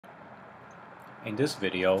In this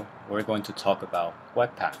video, we're going to talk about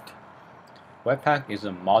WebPack. WebPack is a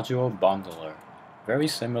module bundler, very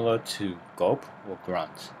similar to Gulp or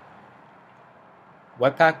Grunt.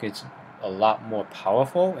 WebPack is a lot more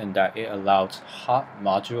powerful in that it allows hot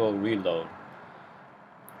module reload.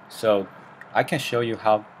 So I can show you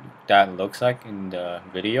how that looks like in the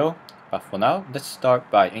video, but for now, let's start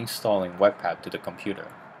by installing WebPack to the computer.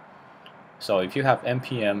 So if you have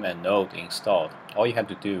npm and node installed, all you have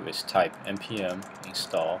to do is type npm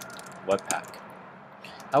install webpack.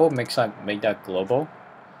 I will make that global.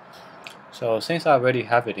 So since I already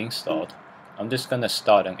have it installed, I'm just gonna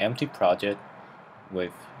start an empty project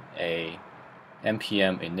with a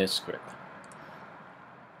npm init script.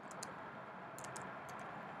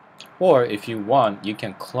 Or if you want, you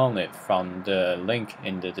can clone it from the link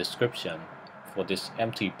in the description for this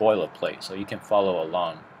empty boilerplate, so you can follow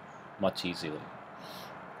along much easily.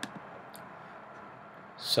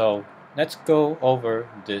 So let's go over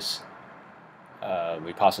this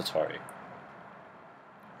repository.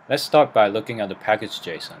 Let's start by looking at the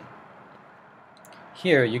package.json.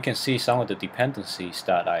 Here you can see some of the dependencies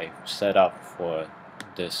that I set up for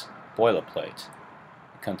this boilerplate.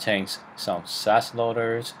 It contains some Sass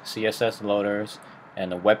loaders, CSS loaders,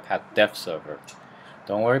 and a WebPack Dev Server.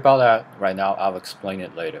 Don't worry about that right now, I'll explain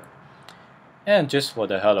it later. And just for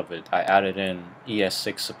the hell of it, I added in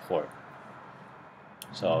ES6 support.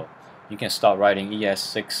 So you can start writing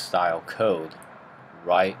ES6 style code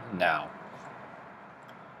right now.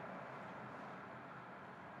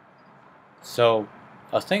 So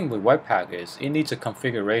a thing with WebPack is it needs a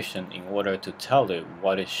configuration in order to tell it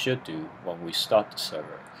what it should do when we start the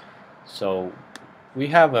server. So we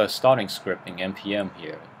have a starting script in npm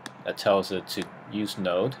here that tells it to use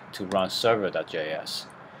node to run server.js.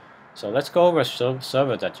 So let's go over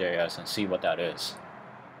server.js and see what that is.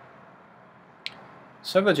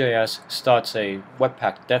 Server.js starts a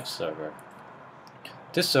WebPack Dev Server.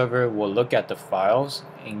 This server will look at the files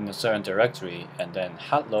in a certain directory and then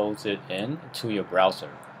hot loads it in to your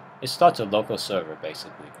browser. It starts a local server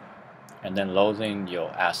basically, and then loading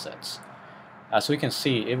your assets. As we can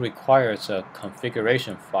see, it requires a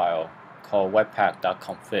configuration file called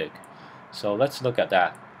webpack.config. So let's look at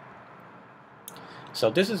that. So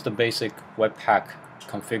this is the basic WebPack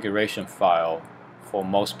configuration file for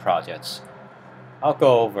most projects. I'll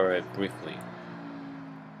go over it briefly.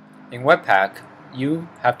 In WebPack, you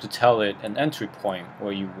have to tell it an entry point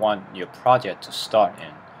where you want your project to start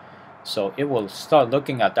in. So it will start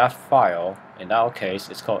looking at that file, in our case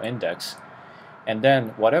it's called index, and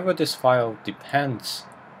then whatever this file depends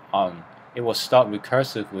on, it will start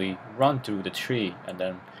recursively run through the tree and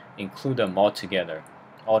then include them all together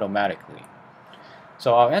automatically.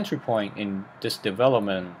 So our entry point in this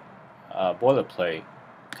development boilerplate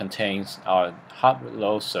contains our hot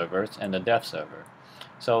load servers and the dev server.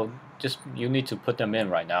 So just you need to put them in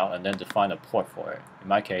right now and then define a port for it. In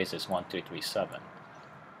my case it's 1337.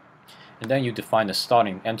 And then you define the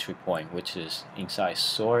starting entry point, which is inside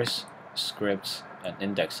source, scripts, and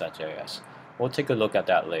index.js. We'll take a look at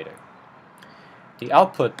that later. The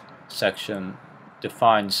output section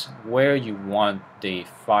defines where you want the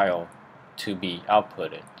file to be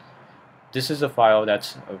outputted. This is a file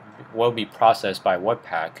that will be processed by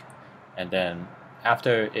WebPack, and then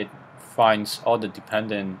after it finds all the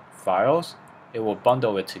dependent files, it will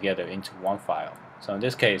bundle it together into one file. So in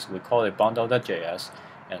this case, we call it bundle.js,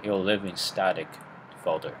 and it will live in static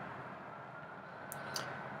folder.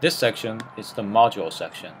 This section is the module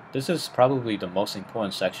section. This is probably the most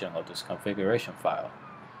important section of this configuration file.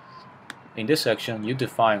 In this section, you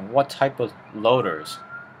define what type of loaders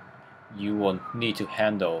you will need to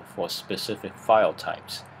handle for specific file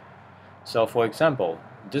types. So for example,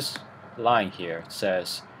 this line here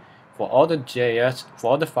says for all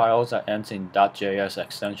the files that end in .js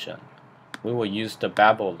extension, we will use the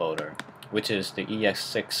babel loader, which is the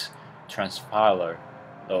ES6 transpiler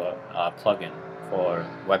plugin for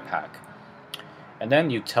WebPack. And then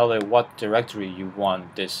you tell it what directory you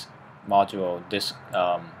want this module, this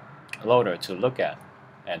loader to look at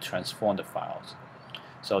and transform the files.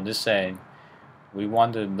 So this saying we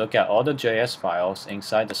want to look at all the JS files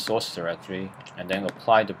inside the source directory and then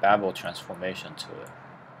apply the babel transformation to it.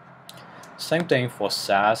 Same thing for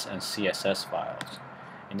Sass and CSS files.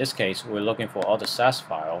 In this case, we're looking for all the Sass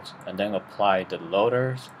files and then apply the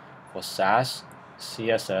loaders for Sass,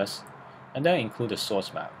 CSS, and then include the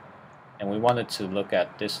source map. And we wanted to look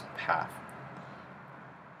at this path.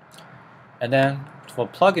 And then for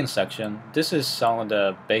plugin section, this is some of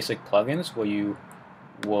the basic plugins where you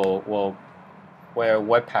where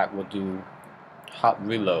WebPack will do hot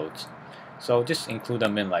reloads. So just include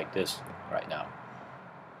them in like this right now.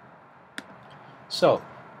 So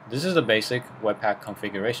this is the basic Webpack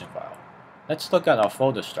configuration file. Let's look at our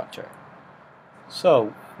folder structure.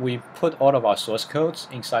 So we put all of our source codes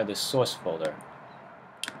inside the source folder.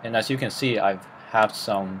 And as you can see, I have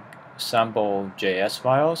some sample JS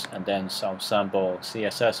files and then some sample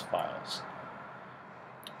CSS files.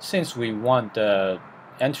 Since we want the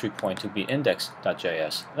entry point to be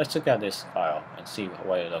index.js, let's look at this file and see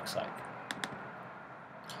what it looks like.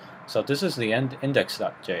 So this is the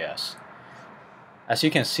index.js. As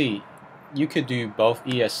you can see, you could do both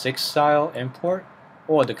ES6 style import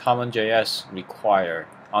or the common JS require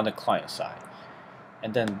on the client side.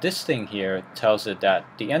 And then this thing here tells it that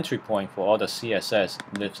the entry point for all the CSS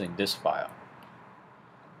lives in this file.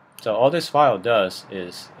 So all this file does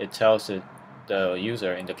is it tells it the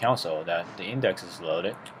user in the console that the index is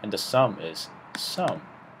loaded and the sum is sum.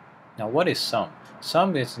 Now what is sum?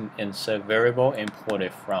 Sum is a variable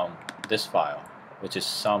imported from this file, which is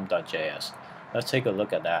sum.js. Let's take a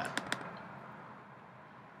look at that.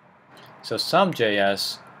 So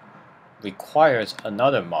sum.js requires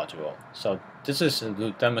another module. So this is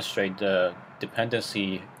to demonstrate the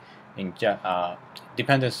dependency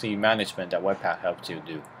dependency management that Webpack helps you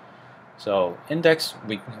do. So index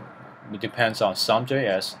depends on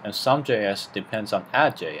sum.js, and sum.js depends on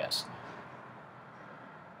add.js,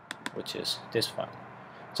 which is this file.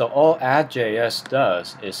 So all add.js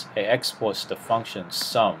does is it exports the function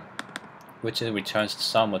sum, which returns the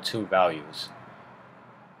sum of two values.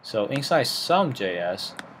 So inside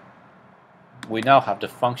sum.js, we now have the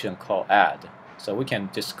function called add. So we can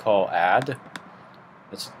just call add.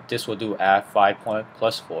 This will do add 5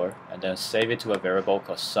 plus 4, and then save it to a variable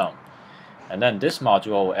called sum. And then this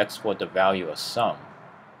module will export the value of sum,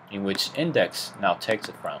 in which index now takes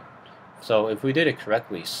it from. So if we did it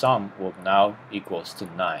correctly, sum will now equals to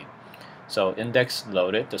 9. So index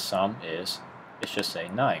loaded, the sum is, it should say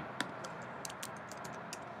 9.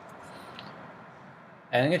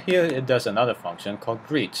 And here it does another function called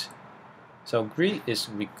greet. So greet is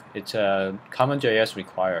it's a common JS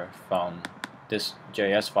require from this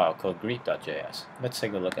JS file called greet.js. Let's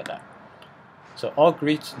take a look at that. So all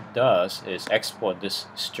greet does is export this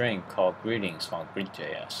string called greetings from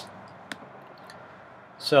greet.js.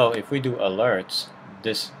 So if we do alerts,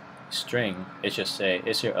 this string, it should say,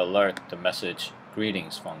 is your alert the message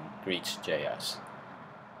greetings from greet.js.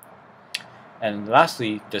 And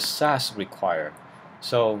lastly, the Sass require.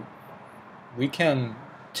 So we can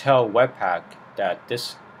tell Webpack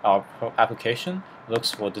that our application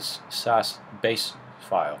looks for this Sass base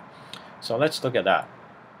file. So let's look at that.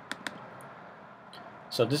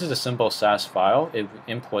 So this is a simple Sass file. It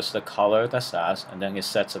imports the color that's Sass, and then it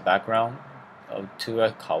sets a background to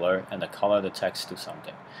a color and the color of the text to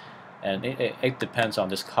something. And it depends on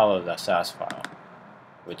this color of that Sass file,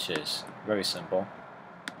 which is very simple.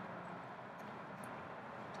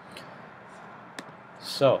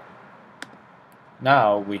 So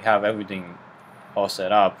now we have everything all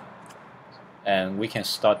set up, and we can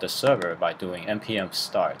start the server by doing npm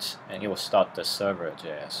start, and it will start the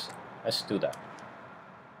server.js. Let's do that.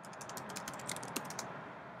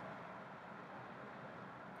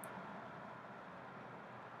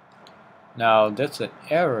 Now there's an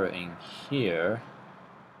error in here.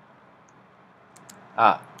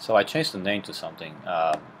 So I changed the name to something.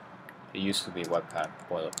 It used to be Webpack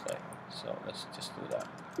boilerplate. So let's just do that.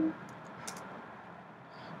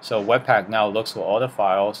 So Webpack now looks for all the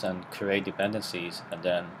files and create dependencies and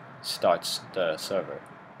then starts the server.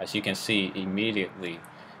 As you can see, immediately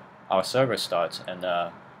our server starts and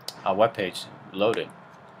our web page loaded.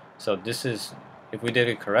 So this is, if we did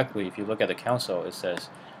it correctly, if you look at the console, it says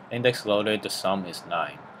index loaded, the sum is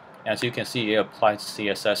 9. As you can see, it applies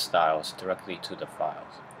CSS styles directly to the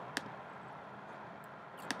files.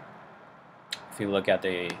 If you look at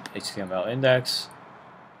the HTML index,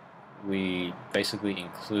 we basically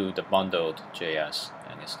include the bundled JS,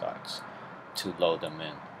 and it starts to load them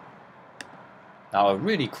in. Now a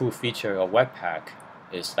really cool feature of Webpack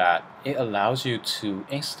is that it allows you to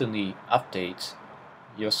instantly update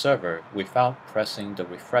your server without pressing the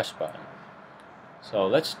refresh button. So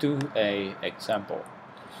let's do an example.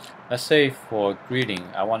 Let's say for greeting,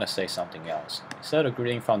 I want to say something else. Instead of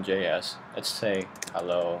greeting from JS, let's say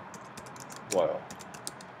hello world.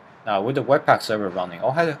 Now with the Webpack server running,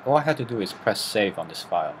 all I had to do is press save on this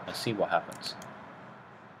file and see what happens.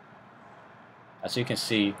 As you can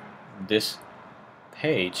see, this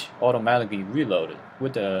page automatically reloaded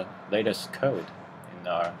with the latest code in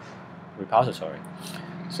our repository.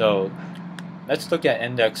 So let's look at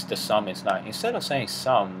index, the sum is 9. Instead of saying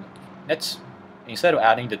sum, instead of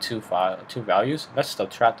adding the two values, let's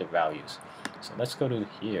subtract the values. So let's go to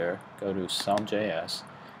here, go to sum.js.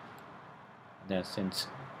 then since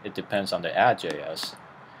it depends on the add.js,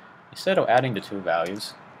 instead of adding the two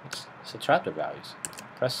values, let's subtract the values.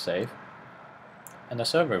 Press save, and the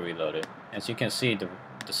server reloaded. As you can see, the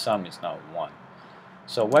sum is now 1.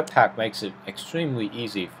 So Webpack makes it extremely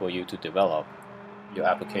easy for you to develop your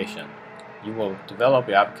application. You will develop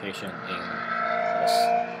your application in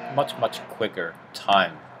a much quicker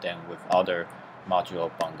time than with other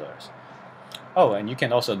module bundlers. Oh, and you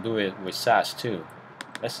can also do it with Sass too.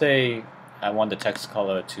 Let's say I want the text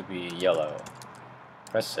color to be yellow.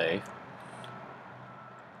 Press save.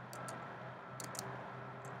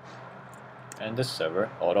 And the server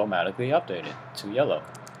automatically updated to yellow.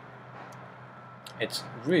 It's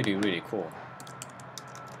really cool.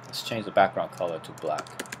 Let's change the background color to black.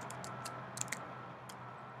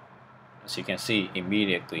 As you can see,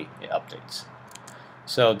 immediately it updates.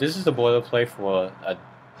 So this is the boilerplate for a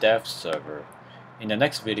dev server. In the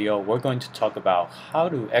next video, we're going to talk about how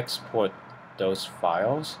to export those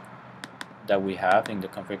files that we have in the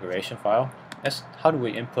configuration file. How do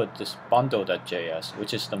we input this bundle.js,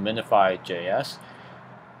 which is the minify.js,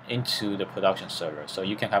 into the production server. So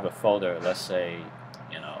you can have a folder, let's say,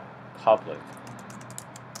 public,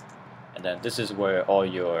 and then this is where all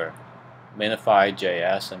your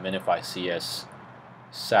minify.js and minify.cs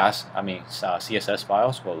CSS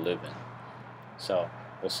files will live in. So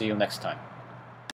we'll see you next time.